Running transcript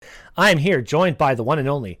I'm here joined by the one and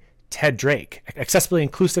only Ted Drake, accessibly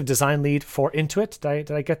inclusive design lead for Intuit. Did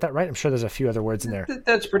I get that right? I'm sure there's a few other words in there.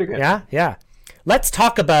 That's pretty good. Yeah, yeah. Let's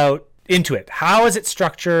talk about Intuit. How is it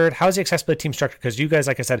structured? How is the accessibility team structured? Because you guys,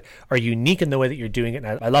 like I said, are unique in the way that you're doing it.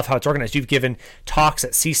 And I love how it's organized. You've given talks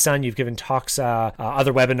at CSUN. You've given talks,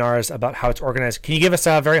 other webinars about how it's organized. Can you give us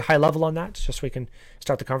a very high level on that, just so we can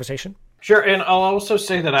start the conversation? Sure. And I'll also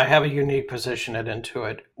say that I have a unique position at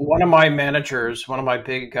Intuit. One of my managers, one of my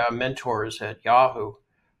big mentors at Yahoo,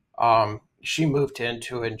 she moved to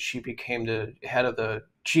Intuit and she became the head of the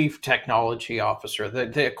chief technology officer,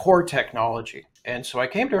 the core technology. And so I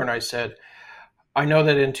came to her and I said, I know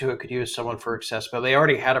that Intuit could use someone for accessibility. They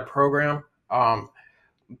already had a program,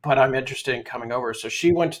 but I'm interested in coming over. So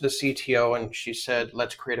she went to the CTO and she said,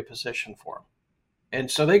 let's create a position for him. And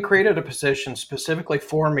so they created a position specifically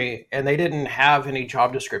for me, and they didn't have any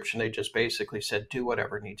job description. They just basically said, do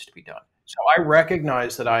whatever needs to be done. So I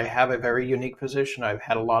recognize that I have a very unique position. I've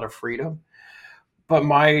had a lot of freedom, but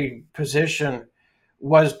my position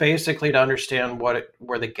was basically to understand what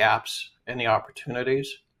were the gaps and the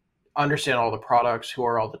opportunities, understand all the products, who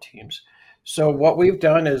are all the teams. So what we've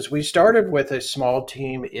done is we started with a small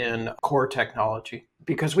team in core technology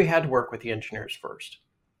because we had to work with the engineers first.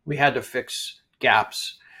 We had to fix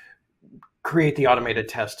gaps, create the automated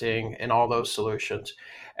testing and all those solutions.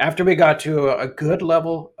 After we got to a good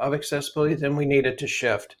level of accessibility, then we needed to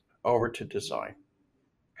shift over to design.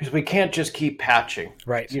 Because we can't just keep patching.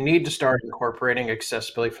 Right. You need to start incorporating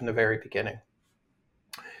accessibility from the very beginning.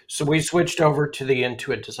 So we switched over to the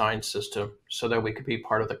Intuit design system so that we could be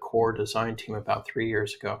part of the core design team about 3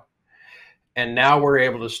 years ago. And now we're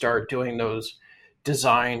able to start doing those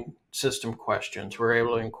design system questions. We're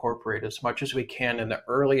able to incorporate as much as we can in the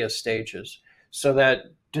earliest stages so that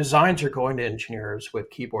designs are going to engineers with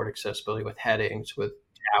keyboard accessibility, with headings, with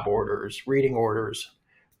tab orders, reading orders,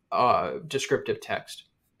 descriptive text.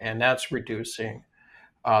 And that's reducing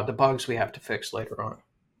the bugs we have to fix later on.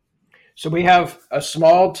 So we have a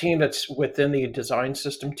small team that's within the design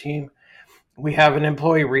system team. We have an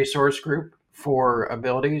employee resource group for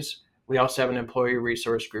abilities. We also have an employee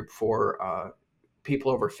resource group for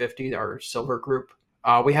people over 50, our silver group.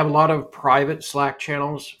 We have a lot of private Slack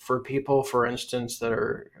channels for people, for instance, that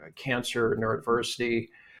are cancer, neurodiversity,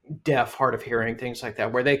 deaf, hard of hearing, things like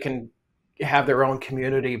that, where they can have their own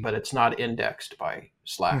community, but it's not indexed by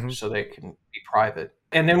Slack, so they can be private.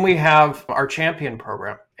 And then we have our champion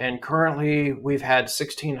program. And currently we've had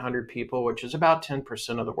 1,600 people, which is about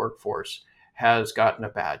 10% of the workforce, has gotten a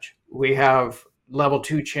badge. We have level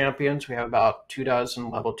 2 champions. We have about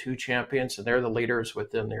 24 level 2 champions, and they're the leaders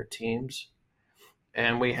within their teams.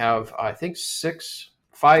 And we have, I think,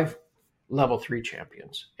 5 level 3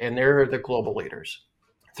 champions, and they're the global leaders.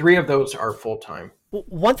 3 of those are full-time.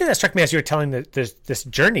 One thing that struck me as you were telling this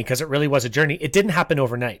journey, because it really was a journey, it didn't happen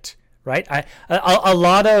overnight, right? A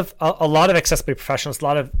lot of accessibility professionals, a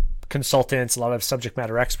lot of consultants, a lot of subject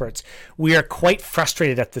matter experts, we are quite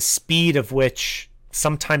frustrated at the speed of which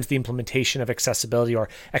sometimes the implementation of accessibility or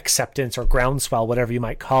acceptance or groundswell, whatever you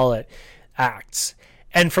might call it, acts.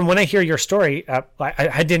 And from when I hear your story,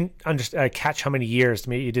 I didn't catch how many years.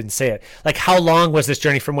 Maybe you didn't say it. Like, how long was this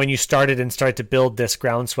journey from when you started to build this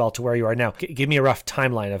groundswell to where you are now? Give me a rough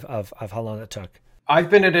timeline of how long it took. I've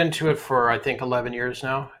been at Intuit for, I think, 11 years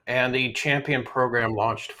now, and the champion program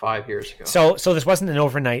launched 5 years ago. So this wasn't an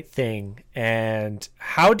overnight thing. And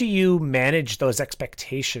how do you manage those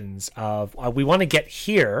expectations of, we want to get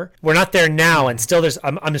here, we're not there now, and still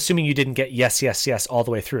I'm assuming you didn't get yes, yes, yes all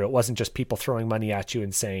the way through. It wasn't just people throwing money at you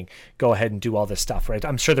and saying, go ahead and do all this stuff, right?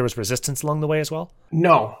 I'm sure there was resistance along the way as well.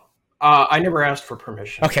 No. I never asked for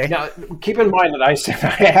permission. Okay. Now, keep in mind that I said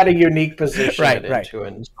I had a unique position right. Intuit,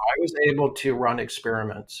 and so I was able to run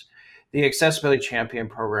experiments. The Accessibility Champion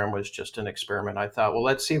program was just an experiment. I thought, well,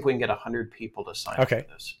 let's see if we can get 100 people to sign up for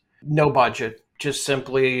this. No budget, just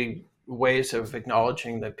simply ways of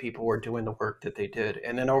acknowledging that people were doing the work that they did.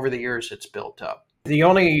 And then over the years, it's built up. The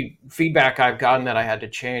only feedback I've gotten that I had to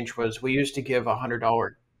change was we used to give $100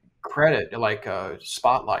 credit, like a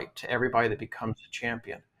spotlight, to everybody that becomes a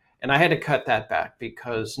champion. And I had to cut that back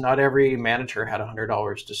because not every manager had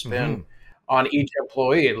 $100 to spend on each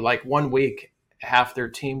employee. Like 1 week, half their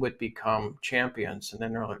team would become champions, and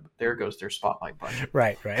then they're like, there goes their spotlight budget.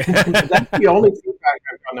 Right. That's the only feedback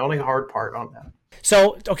I've gotten, the only hard part on that.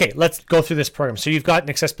 So, okay, let's go through this program. So you've got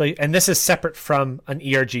an accessibility, and this is separate from an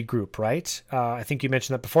ERG group, right? I think you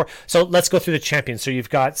mentioned that before. So let's go through the champions. So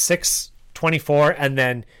you've got 6, 24, and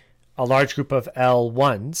then a large group of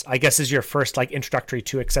L1s, I guess, is your first introductory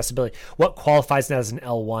to accessibility. What qualifies as an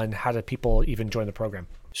L1? How do people even join the program?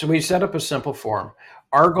 So we set up a simple form.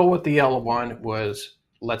 Our goal with the L1 was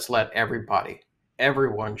let's let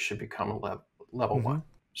everyone should become a level one.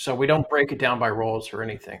 So we don't break it down by roles or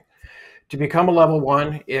anything. To become a level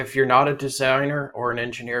one, if you're not a designer or an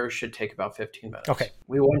engineer, it should take about 15 minutes. Okay.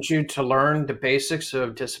 We want you to learn the basics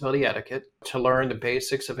of disability etiquette, to learn the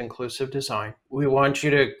basics of inclusive design. We want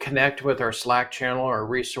you to connect with our Slack channel or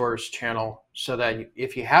resource channel so that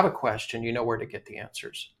if you have a question, you know where to get the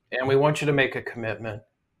answers. And we want you to make a commitment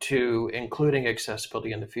to including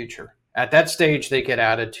accessibility in the future. At that stage, they get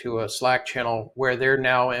added to a Slack channel where they're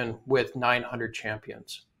now in with 900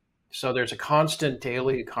 champions. So there's a constant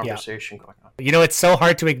daily conversation going on. It's so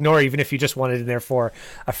hard to ignore, even if you just wanted in there for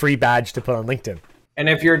a free badge to put on LinkedIn. And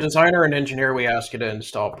if you're a designer and engineer, we ask you to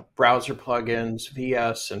install browser plugins,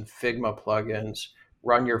 VS and Figma plugins,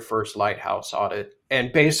 run your first Lighthouse audit,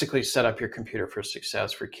 and basically set up your computer for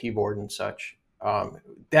success for keyboard and such.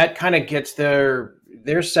 That kind of gets their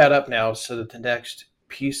set up now so that the next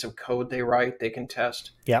piece of code they write, they can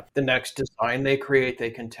test. Yep. The next design they create, they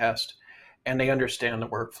can test. And they understand the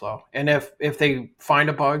workflow. And if they find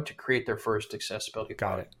a bug, to create their first accessibility bug.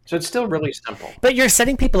 Got it. So it's still really simple. But you're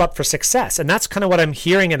setting people up for success. And that's kind of what I'm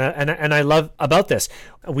hearing and I love about this.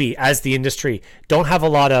 We, as the industry, don't have a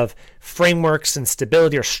lot of frameworks and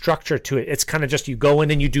stability or structure to it. It's kind of just you go in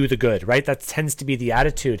and you do the good, right? That tends to be the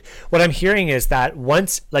attitude. What I'm hearing is that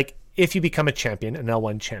once, like, if you become a champion, an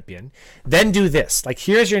L1 champion, then do this. Like,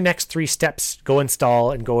 here's your next 3 steps. Go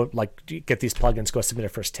install and go, like, get these plugins, go submit a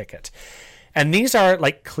first ticket. And these are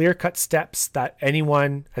like clear-cut steps that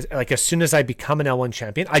anyone, like as soon as I become an L1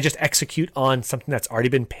 champion, I just execute on something that's already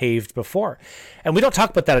been paved before. And we don't talk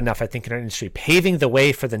about that enough, I think, in our industry. Paving the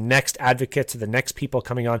way for the next advocates or the next people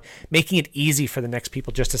coming on, making it easy for the next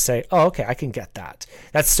people just to say, oh, okay, I can get that.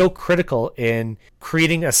 That's so critical in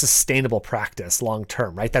creating a sustainable practice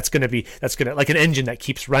long-term, right? That's going to, like an engine that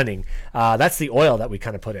keeps running. That's the oil that we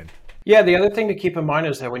kind of put in. Yeah, the other thing to keep in mind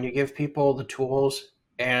is that when you give people the tools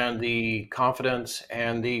and the confidence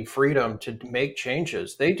and the freedom to make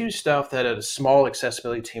changes, they do stuff that a small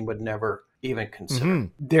accessibility team would never even consider.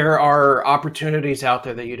 There are opportunities out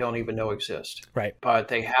there that you don't even know exist. Right. But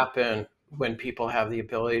they happen when people have the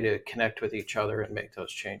ability to connect with each other and make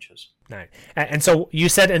those changes. Right. And so you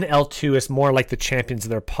said an L2 is more like the champions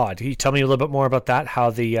of their pod. Can you tell me a little bit more about that,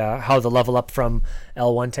 how the level up from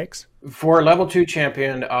L1 takes? For a level 2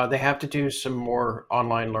 champion, they have to do some more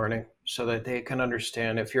online learning so that they can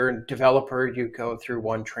understand. If you're a developer, you go through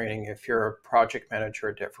one training. If you're a project manager,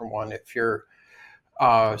 a different one. If you're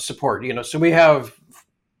support, so we have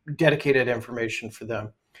dedicated information for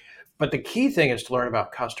them. But the key thing is to learn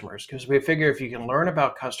about customers, because we figure if you can learn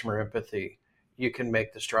about customer empathy, you can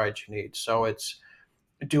make the strides you need. So it's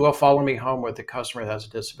do a follow me home with a customer that has a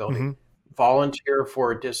disability, volunteer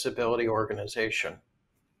for a disability organization,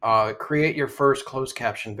 create your first closed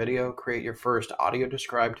caption video, create your first audio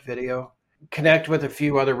described video, connect with a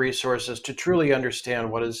few other resources to truly understand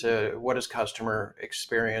what does customer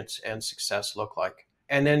experience and success look like.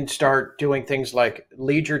 And then start doing things like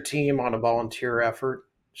lead your team on a volunteer effort.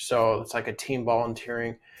 So it's like a team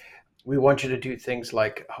volunteering. We want you to do things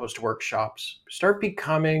like host workshops, start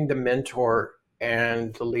becoming the mentor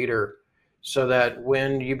and the leader, so that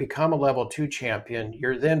when you become a level 2 champion,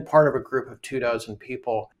 you're then part of a group of 24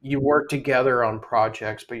 people. You work together on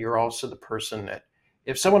projects, but you're also the person that,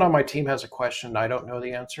 if someone on my team has a question and I don't know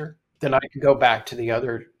the answer, then I can go back to the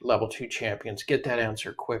other level 2 champions, get that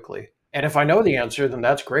answer quickly. And if I know the answer, then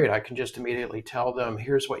that's great. I can just immediately tell them,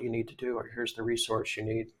 here's what you need to do, or here's the resource you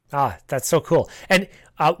need. That's so cool. And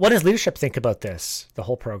what does leadership think about this, the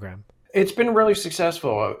whole program? It's been really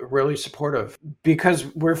successful, really supportive,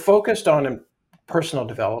 because we're focused on personal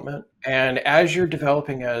development. And as you're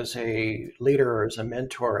developing as a leader, as a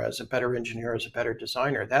mentor, as a better engineer, as a better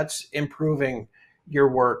designer, that's improving your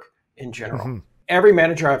work in general. Every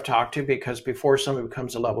manager I've talked to, because before somebody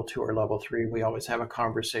becomes a level 2 or level 3, we always have a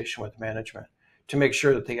conversation with management to make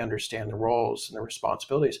sure that they understand the roles and the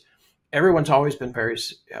responsibilities. Everyone's always been very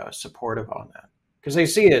supportive on that, because they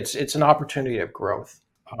see it's an opportunity of growth.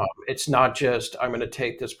 It's not just, I'm going to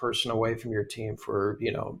take this person away from your team for,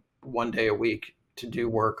 1 day a week to do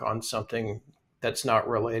work on something that's not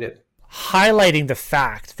related. Highlighting the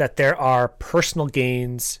fact that there are personal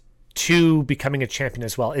gains to becoming a champion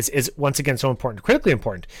as well is once again so important, critically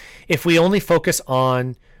important. If we only focus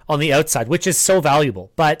on the outside, which is so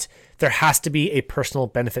valuable, but there has to be a personal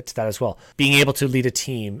benefit to that as well. Being able to lead a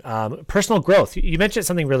team, personal growth. You mentioned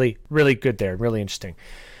something really, really good there, really interesting.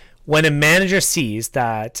 When a manager sees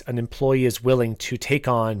that an employee is willing to take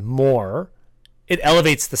on more, it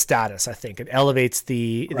elevates the status, I think. It elevates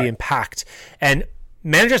the impact. And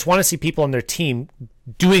managers want to see people on their team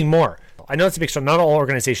doing more. I know it's a big story. Not all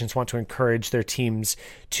organizations want to encourage their teams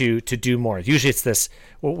to do more. Usually it's this,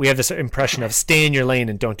 we have this impression of stay in your lane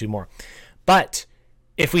and don't do more. But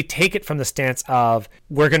if we take it from the stance of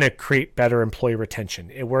we're going to create better employee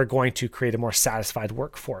retention, we're going to create a more satisfied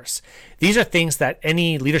workforce. These are things that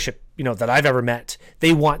any leadership, that I've ever met,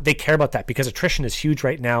 they care about that, because attrition is huge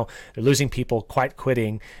right now. They're losing people,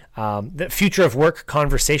 quitting. The future of work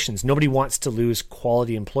conversations. Nobody wants to lose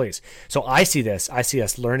quality employees. So I see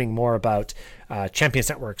us learning more about champions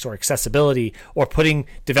networks or accessibility, or putting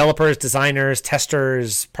developers, designers,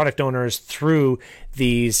 testers, product owners through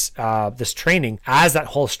this training as that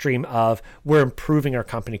whole stream of we're improving our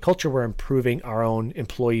company culture, we're improving our own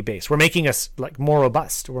employee base, we're making us like more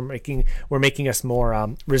robust, we're making us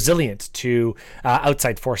more resilient to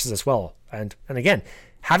outside forces as well. And again,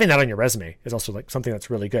 having that on your resume is also like something that's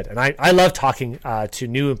really good. And I love talking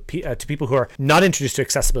to people who are not introduced to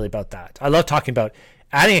accessibility about that. I love talking about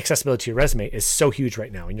adding accessibility to your resume is so huge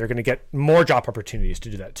right now, and you're going to get more job opportunities to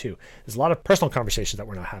do that too. There's a lot of personal conversations that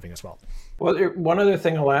we're not having as well. Well, one other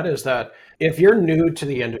thing I'll add is that if you're new to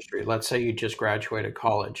the industry, let's say you just graduated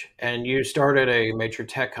college and you started a major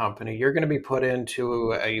tech company, you're going to be put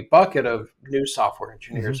into a bucket of new software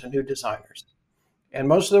engineers and new designers. And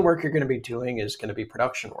most of the work you're going to be doing is going to be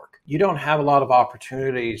production work. You don't have a lot of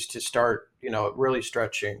opportunities to start, really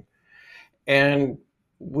stretching. And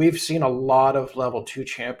we've seen a lot of level 2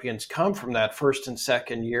 champions come from that first and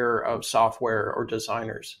second year of software or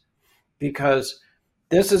designers, because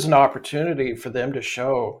this is an opportunity for them to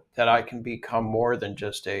show that I can become more than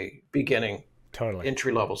just a beginning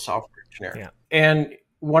entry-level software engineer. Yeah. And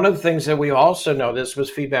one of the things that we also know, this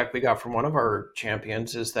was feedback we got from one of our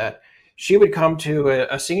champions, is that she would come to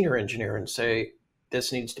a senior engineer and say,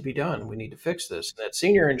 this needs to be done. We need to fix this. And that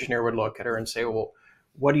senior engineer would look at her and say, well,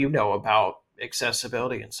 what do you know about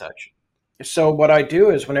accessibility and such? So what I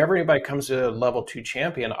do is whenever anybody comes to a level 2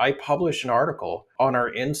 champion, I publish an article on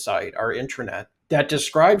our Insight, our intranet, that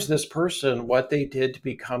describes this person, what they did to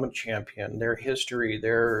become a champion, their history,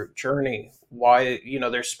 their journey, why,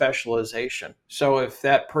 their specialization. So if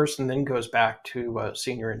that person then goes back to a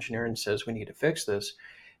senior engineer and says, we need to fix this,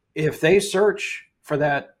 if they search for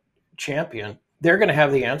that champion, they're going to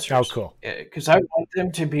have the answers. Oh, cool. Because I want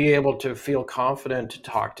them to be able to feel confident to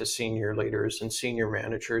talk to senior leaders and senior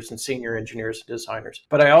managers and senior engineers and designers.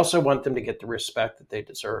 But I also want them to get the respect that they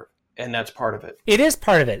deserve. And that's part of it. It is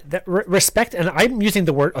part of it. That respect, and I'm using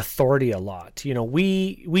the word authority a lot.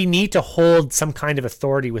 We need to hold some kind of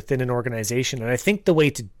authority within an organization, and I think the way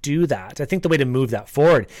to do that, I think the way to move that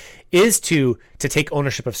forward, is to take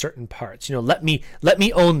ownership of certain parts. Let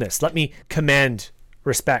me own this. Let me command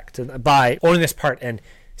respect by owning this part and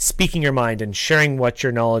speaking your mind and sharing what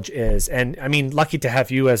your knowledge is. And I mean, lucky to have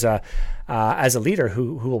you as a leader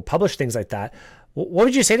who will publish things like that. What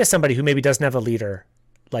would you say to somebody who maybe doesn't have a leader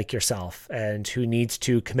like yourself and who needs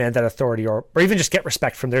to command that authority, or even just get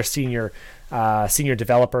respect from their senior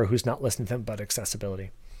developer who's not listening to them about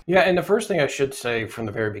accessibility? Yeah, and the first thing I should say from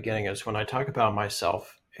the very beginning is when I talk about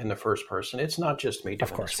myself in the first person, it's not just me doing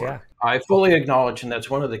of course, this work. Yeah. I fully acknowledge, and that's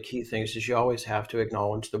one of the key things, is you always have to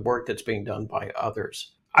acknowledge the work that's being done by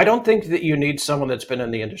others. I don't think that you need someone that's been in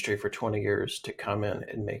the industry for 20 years to come in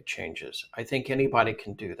and make changes. I think anybody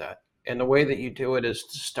can do that. And the way that you do it is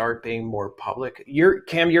to start being more public.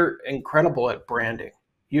 Cam, you're incredible at branding.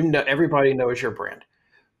 Everybody knows your brand,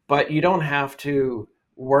 but you don't have to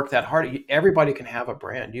work that hard. Everybody can have a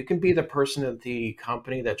brand. You can be the person at the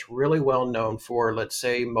company that's really well known for, let's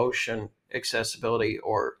say, motion accessibility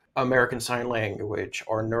or American Sign Language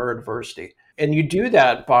or neurodiversity. And you do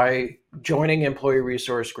that by joining employee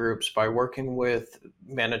resource groups, by working with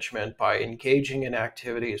management, by engaging in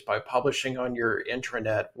activities, by publishing on your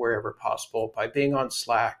intranet wherever possible, by being on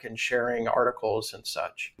Slack and sharing articles and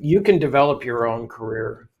such. You can develop your own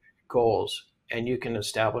career goals and you can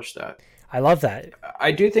establish that. I love that.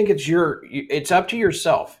 I do think it's up to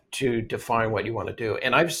yourself to define what you want to do.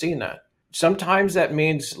 And I've seen that. Sometimes that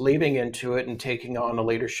means leaving Intuit and taking on a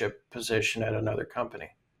leadership position at another company,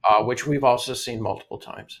 which we've also seen multiple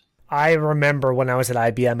times. I remember when I was at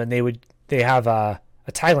IBM and they have a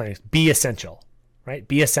tagline, be essential, right?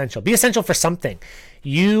 Be essential. Be essential for something.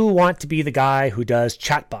 You want to be the guy who does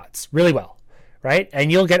chatbots really well, right?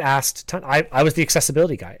 And you'll get asked, I was the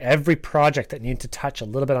accessibility guy. Every project that needed to touch a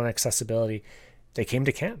little bit on accessibility, they came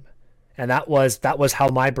to Cam. And that was how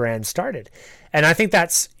my brand started. And I think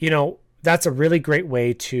that's a really great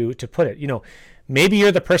way to put it. Maybe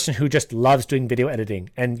you're the person who just loves doing video editing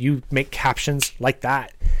and you make captions like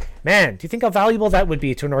that. Man, do you think how valuable that would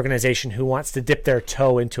be to an organization who wants to dip their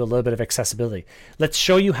toe into a little bit of accessibility? Let's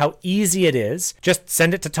show you how easy it is. Just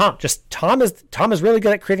send it to Tom. Tom is really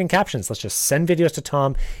good at creating captions. Let's just send videos to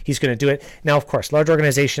Tom. He's going to do it. Now, of course, large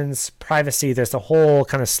organizations, privacy, there's a whole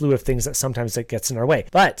kind of slew of things that sometimes it gets in our way.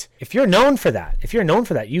 But if you're known for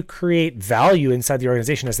that, you create value inside the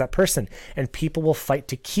organization as that person, and people will fight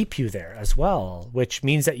to keep you there as well, which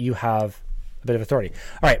means that you have a bit of authority.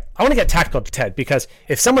 All right, I want to get tactical to Ted, because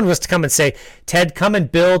if someone was to come and say, Ted, come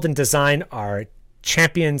and build and design our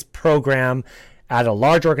champions program at a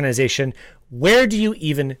large organization, where do you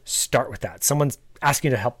even start with that? Someone's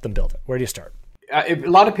asking you to help them build it. Where do you start? A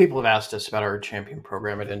lot of people have asked us about our champion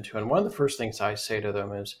program at Intuit, and one of the first things I say to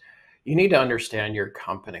them is, you need to understand your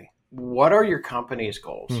company. What are your company's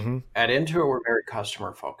goals? Mm-hmm. At Intuit, we're very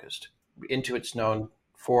customer focused. Intuit's known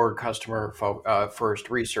for customer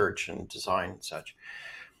first research and design and such.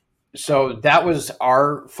 So that was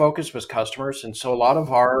our focus, was customers. And so a lot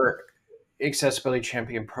of our accessibility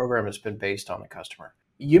champion program has been based on the customer.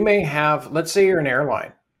 You may have, let's say you're an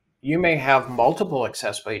airline, you may have multiple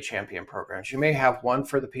accessibility champion programs. You may have one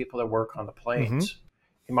for the people that work on the planes. Mm-hmm.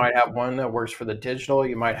 You might have one that works for the digital.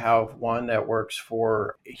 You might have one that works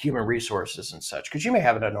for human resources and such, because you may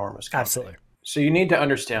have an enormous company. Absolutely. So you need to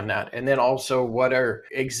understand that. And then also, what are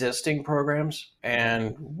existing programs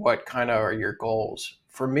and what kind of are your goals?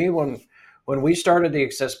 For me, when we started the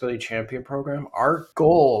Accessibility Champion program, our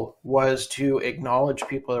goal was to acknowledge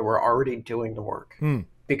people that were already doing the work.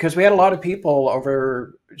 Because we had a lot of people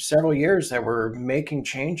over several years that were making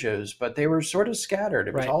changes, but they were sort of scattered.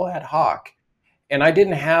 It was all ad hoc. And I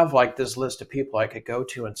didn't have like this list of people I could go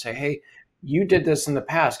to and say, hey, you did this in the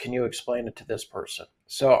past. Can you explain it to this person?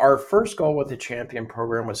 So our first goal with the champion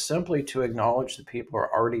program was simply to acknowledge the people who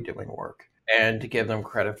are already doing work and to give them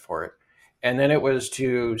credit for it. And then it was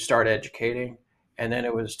to start educating. And then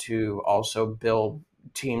it was to also build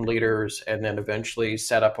team leaders, and then eventually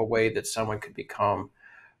set up a way that someone could become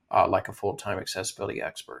like a full-time accessibility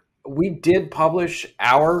expert. We did publish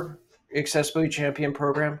our accessibility champion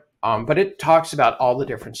program, but it talks about all the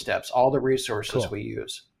different steps, all the resources we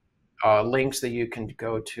use. Links that you can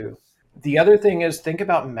go to. The other thing is, think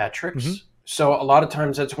about metrics. Mm-hmm. So a lot of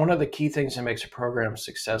times that's one of the key things that makes a program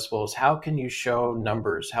successful, is how can you show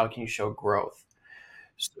numbers? How can you show growth?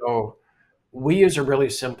 So we use a really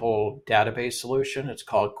simple database solution. It's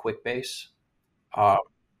called QuickBase.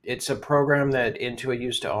 It's a program that Intuit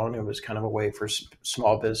used to own. It was kind of a way for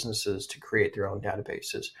small businesses to create their own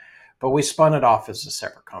databases. But we spun it off as a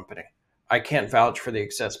separate company. I can't vouch for the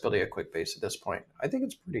accessibility of QuickBase at this point. I think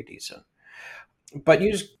it's pretty decent. But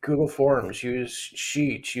use Google Forms, use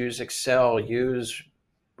Sheets, use Excel, use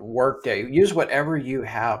Workday, use whatever you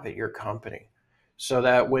have at your company, so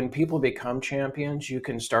that when people become champions, you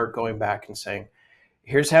can start going back and saying,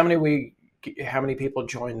 here's how many people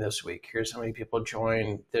joined this week. Here's how many people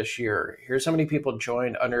joined this year. Here's how many people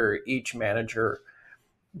joined under each manager.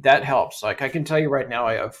 That helps. Like, I can tell you right now,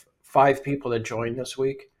 I have 5 people that joined this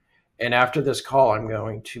week. And after this call, I'm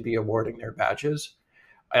going to be awarding their badges.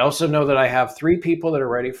 I also know that I have 3 people that are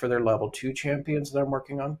ready for their level 2 champions that I'm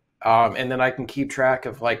working on. And then I can keep track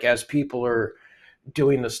of, like, as people are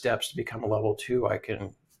doing the steps to become a level 2, I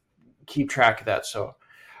can keep track of that. So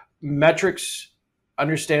metrics,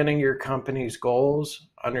 understanding your company's goals,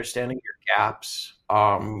 understanding your gaps,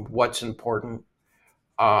 what's important.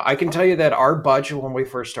 I can tell you that our budget when we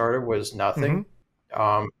first started was nothing.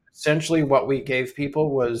 Mm-hmm. Essentially, what we gave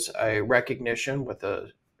people was a recognition with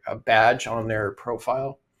a badge on their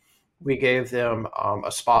profile. We gave them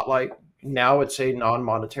a spotlight. Now it's a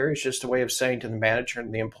non-monetary. It's just a way of saying to the manager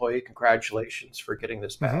and the employee, congratulations for getting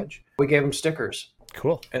this badge. Mm-hmm. We gave them stickers.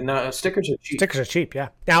 Cool. And stickers are cheap. Stickers are cheap, yeah.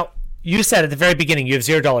 Now, you said at the very beginning you have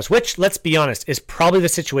 $0, which, let's be honest, is probably the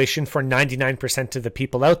situation for 99% of the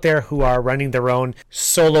people out there who are running their own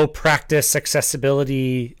solo practice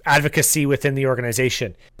accessibility advocacy within the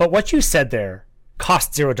organization. But what you said there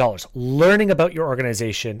costs $0. Learning about your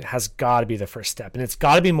organization has got to be the first step. And it's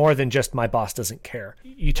got to be more than just my boss doesn't care.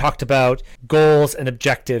 You talked about goals and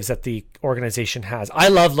objectives that the organization has. I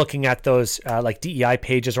love looking at those like DEI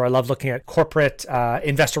pages, or I love looking at corporate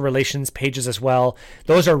investor relations pages as well.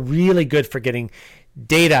 Those are really good for getting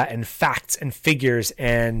data and facts and figures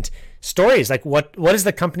and stories. Like what does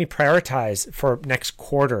the company prioritize for next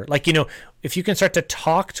quarter? Like, you know, if you can start to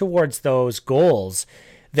talk towards those goals,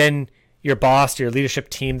 then your boss, your leadership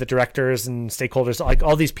team, the directors and stakeholders, like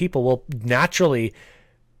all these people will naturally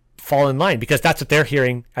fall in line because that's what they're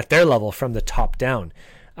hearing at their level from the top down.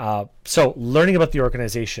 So learning about the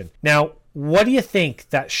organization. Now, what do you think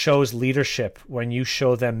that shows leadership when you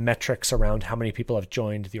show them metrics around how many people have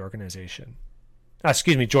joined the organization?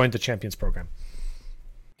 joined the Champions program?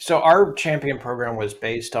 So our champion program was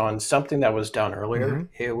based on something that was done earlier.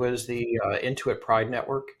 Mm-hmm. It was the Intuit Pride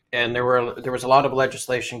Network, and there was a lot of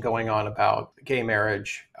legislation going on about gay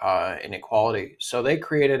marriage and equality. So they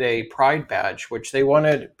created a Pride badge, which they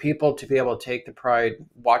wanted people to be able to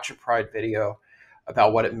watch a Pride video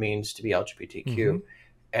about what it means to be LGBTQ, Mm-hmm.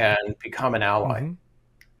 and become an ally. Mm-hmm.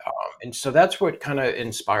 And so that's what kind of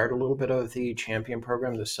inspired a little bit of the champion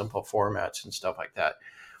program, the simple formats and stuff like that.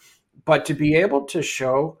 But to be able to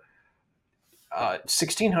show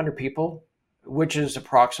 1,600 people, which is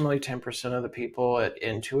approximately 10% of the people at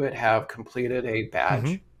Intuit, have completed a badge.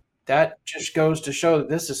 Mm-hmm. That just goes to show that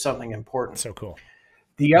this is something important. So cool.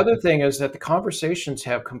 The other thing is that the conversations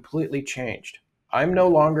have completely changed. I'm no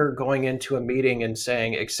longer going into a meeting and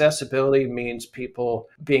saying accessibility means people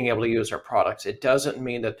being able to use our products. It doesn't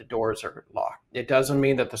mean that the doors are locked. It doesn't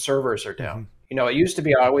mean that the servers are down. Mm-hmm. It used to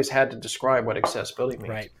be I always had to describe what accessibility means.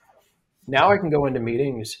 Right. Now I can go into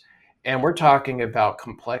meetings and we're talking about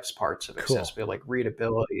complex parts of accessibility, like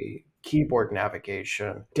readability, keyboard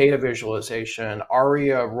navigation, data visualization,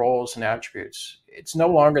 ARIA roles and attributes. It's no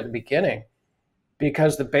longer the beginning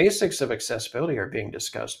because the basics of accessibility are being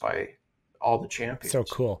discussed by all the champions. So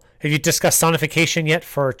cool. Have you discussed sonification yet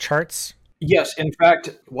for charts? Yes. In fact,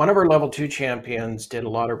 one of our level 2 champions did a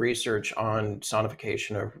lot of research on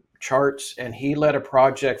sonification of charts, and he led a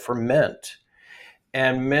project for Mint.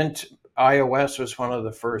 And Mint iOS was one of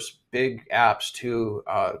the first big apps to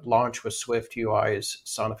launch with Swift UI's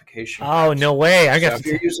sonification. Oh, no way. If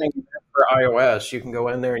you're using it for iOS, you can go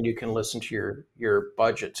in there and you can listen to your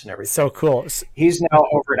budgets and everything. So cool. He's now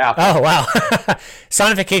over at Apple. Oh, wow.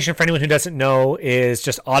 Sonification, for anyone who doesn't know, is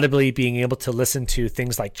just audibly being able to listen to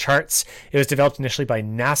things like charts. It was developed initially by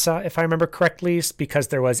NASA, if I remember correctly, because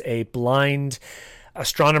there was a blind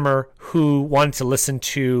astronomer who wanted to listen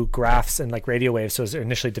to graphs and like radio waves. So it was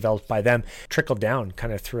initially developed by them, trickled down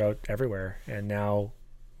kind of throughout everywhere. And now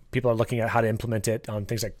people are looking at how to implement it on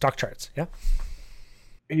things like doc charts. Yeah.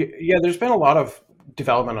 Yeah, there's been a lot of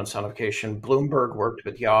development on sonification. Bloomberg worked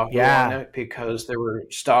with Yahoo on it because there were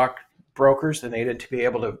stock brokers that needed to be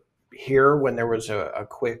able to hear when there was a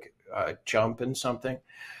quick jump in something.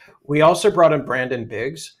 We also brought in Brandon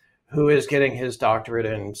Biggs, who is getting his doctorate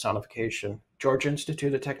in sonification, Georgia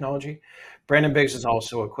Institute of Technology. Brandon Biggs is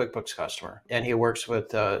also a QuickBooks customer, and he works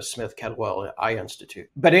with Smith Kettlewell at iInstitute.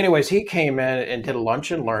 But anyways, he came in and did a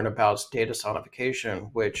lunch and learn about data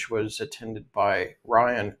sonification, which was attended by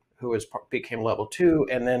Ryan, who became level 2,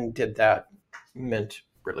 and then did that Mint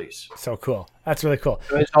release. So cool. That's really cool.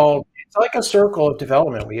 So it's like a circle of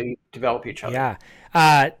development. We develop each other.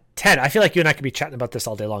 Yeah. Ted, I feel like you and I could be chatting about this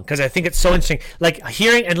all day long because I think it's so interesting. Like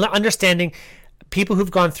hearing and understanding people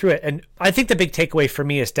who've gone through it. And I think the big takeaway for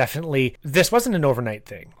me is definitely this wasn't an overnight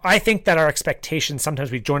thing. I think that our expectations,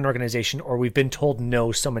 sometimes we join an organization or we've been told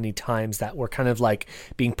no so many times that we're kind of like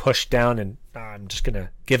being pushed down and I'm just going to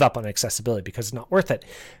give up on accessibility because it's not worth it.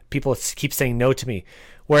 People keep saying no to me.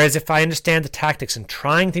 Whereas if I understand the tactics and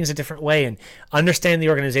trying things a different way and understand the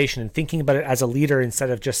organization and thinking about it as a leader instead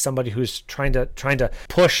of just somebody who's trying to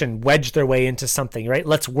push and wedge their way into something, right?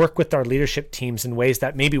 Let's work with our leadership teams in ways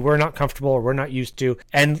that maybe we're not comfortable or we're not used to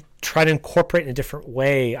and try to incorporate in a different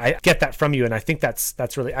way. I get that from you. And I think that's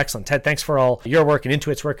really excellent. Ted, thanks for all your work and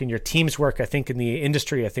Intuit's work and your team's work. I think in the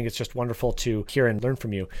industry, I think it's just wonderful to hear and learn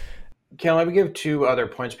from you. Ken, let me give 2 other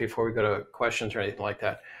points before we go to questions or anything like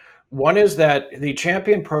that. One is that the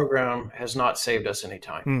champion program has not saved us any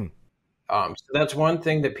time. So that's one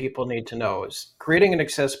thing that people need to know is creating an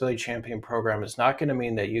accessibility champion program is not going to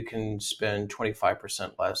mean that you can spend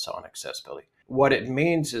 25% less on accessibility. What it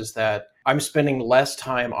means is that I'm spending less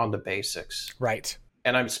time on the basics. Right.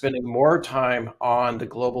 And I'm spending more time on the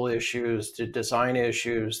global issues, the design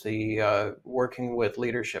issues, the working with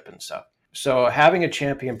leadership and stuff. So having a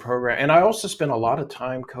champion program, and I also spend a lot of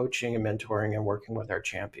time coaching and mentoring and working with our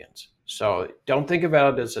champions. So don't think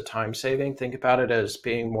about it as a time saving. Think about it as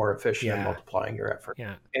being more efficient and multiplying your effort.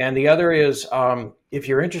 Yeah. And the other is if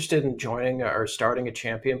you're interested in joining or starting a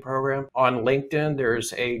champion program, on LinkedIn,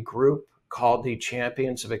 there's a group called the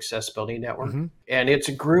Champions of Accessibility Network. Mm-hmm. And it's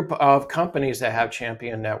a group of companies that have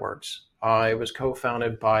champion networks. It was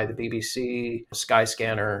co-founded by the BBC,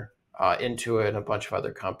 Skyscanner, Intuit, and a bunch of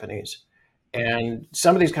other companies. And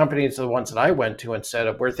some of these companies are the ones that I went to and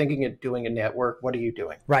said, we're thinking of doing a network. What are you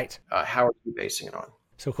doing? Right. How are you basing it on?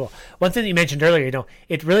 So cool. One thing that you mentioned earlier,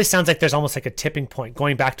 it really sounds like there's almost like a tipping point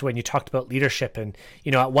going back to when you talked about leadership. And,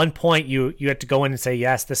 at one point you had to go in and say,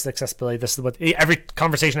 yes, this is accessibility. This is what every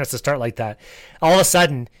conversation has to start like that. All of a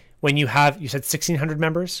sudden, when you said 1,600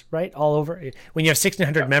 members, right? All over. When you have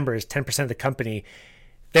 1,600 members, 10% of the company,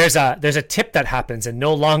 there's a tip that happens, and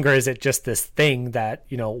no longer is it just this thing that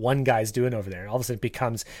one guy's doing over there. All of a sudden it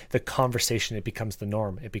becomes the conversation, it becomes the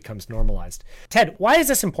norm, it becomes normalized. Ted, why is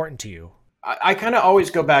this important to you? I kind of always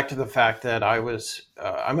go back to the fact that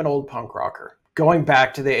I'm an old punk rocker going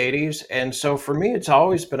back to the 80s. And so for me, it's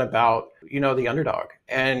always been about, the underdog,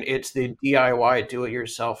 and it's the DIY, do it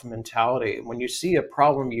yourself mentality. When you see a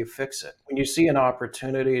problem, you fix it. When you see an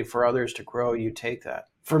opportunity for others to grow, you take that.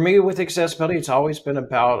 For me, with accessibility, it's always been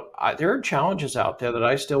about there are challenges out there that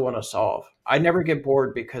I still want to solve. I never get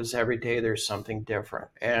bored because every day there's something different.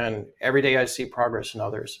 And every day I see progress in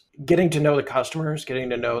others. Getting to know the customers, getting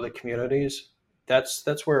to know the communities,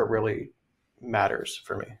 that's where it really matters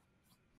for me.